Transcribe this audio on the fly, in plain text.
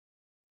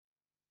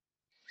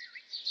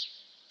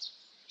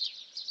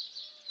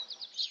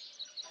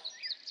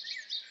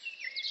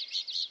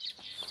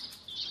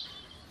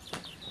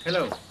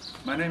Hello,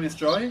 my name is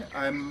Joy.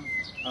 I'm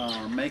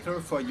a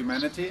maker for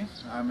humanity.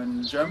 I'm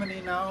in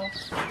Germany now.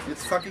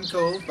 It's fucking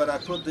cold, but I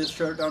put this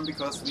shirt on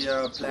because we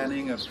are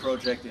planning a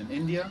project in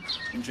India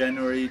in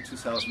January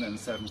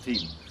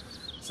 2017.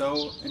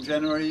 So in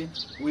January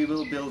we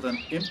will build an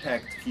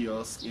impact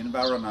kiosk in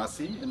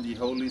Varanasi, in the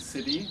holy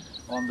city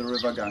on the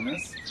river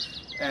Ganges.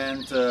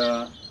 And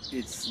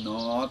it's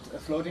not a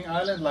floating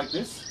island like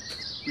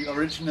this. We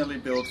originally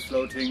built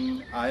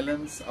floating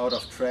islands out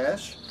of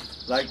trash,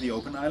 like the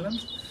open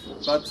island.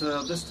 But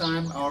this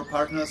time our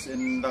partners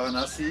in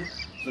Varanasi,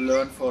 the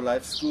Learn for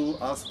Life school,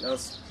 asked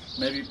us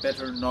maybe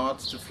better not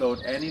to float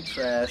any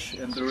trash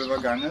in the river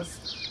Ganges,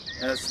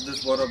 as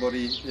this water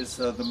body is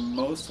the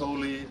most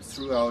holy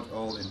throughout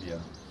all India.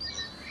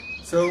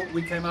 So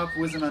we came up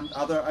with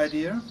another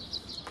idea,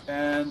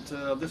 and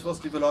this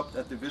was developed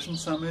at the Vision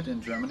Summit in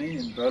Germany,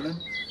 in Berlin,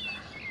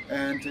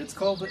 and it's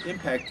called the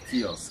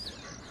Impact-Kiosk.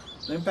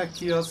 The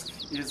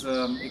Impact-Kiosk is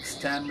an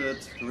extended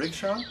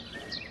rickshaw,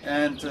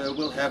 and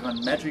will have a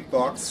magic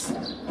box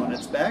on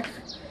its back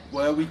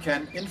where we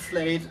can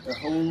inflate a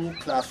whole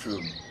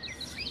classroom.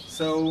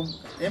 So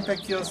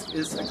Impact-Kiosk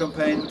is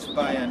accompanied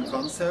by a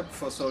concept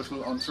for social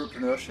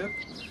entrepreneurship.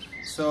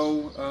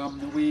 So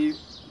we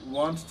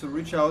want to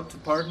reach out to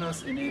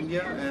partners in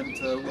India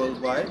and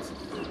worldwide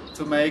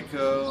to make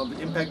the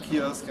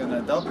Impact-Kiosk an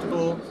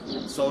adaptable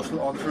social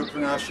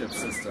entrepreneurship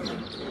system.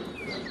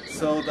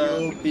 So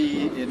they'll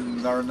be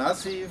in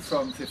Varanasi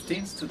from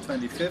 15th to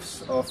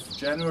 25th of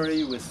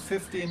January with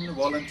 15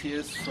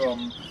 volunteers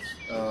from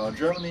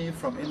Germany,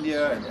 from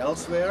India and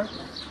elsewhere.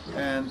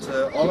 And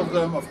all of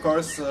them, of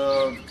course,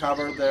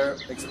 cover their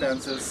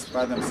expenses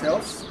by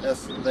themselves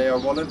as they are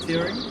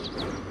volunteering.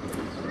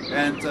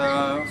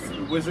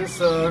 And with this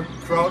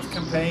crowd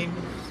campaign,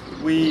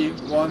 we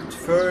want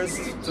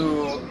first to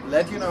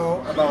let you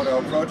know about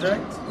our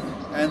project,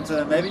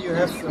 and maybe you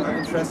have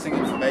interesting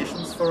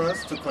information for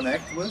us to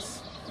connect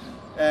with.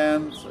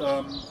 And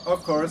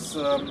of course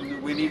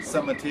we need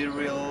some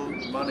material,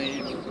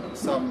 money,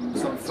 some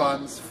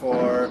funds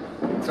for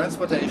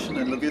transportation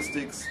and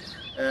logistics.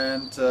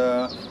 And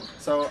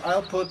so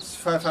I'll put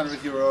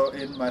 500 euro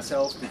in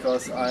myself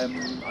because I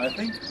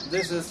think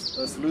this is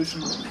a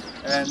solution,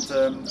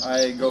 and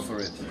I go for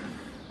it.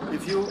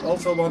 If you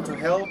also want to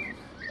help,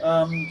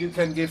 you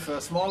can give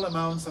small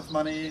amounts of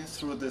money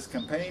through this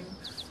campaign,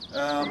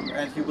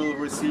 and you will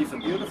receive a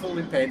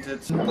beautifully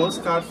painted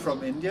postcard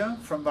from India,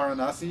 from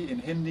Varanasi, in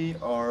Hindi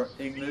or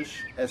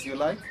English as you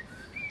like.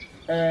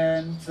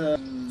 And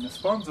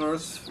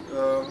sponsors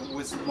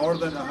with more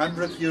than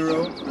 100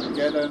 euro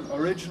get an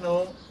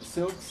original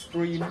silk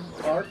screen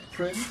art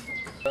print.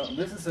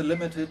 This is a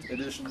limited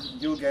edition.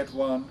 You'll get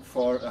one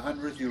for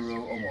 100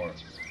 euro or more.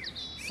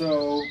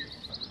 So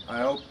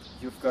I hope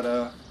you've got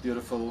a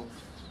beautiful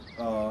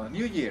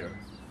new year.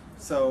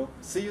 So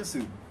see you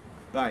soon.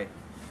 Bye.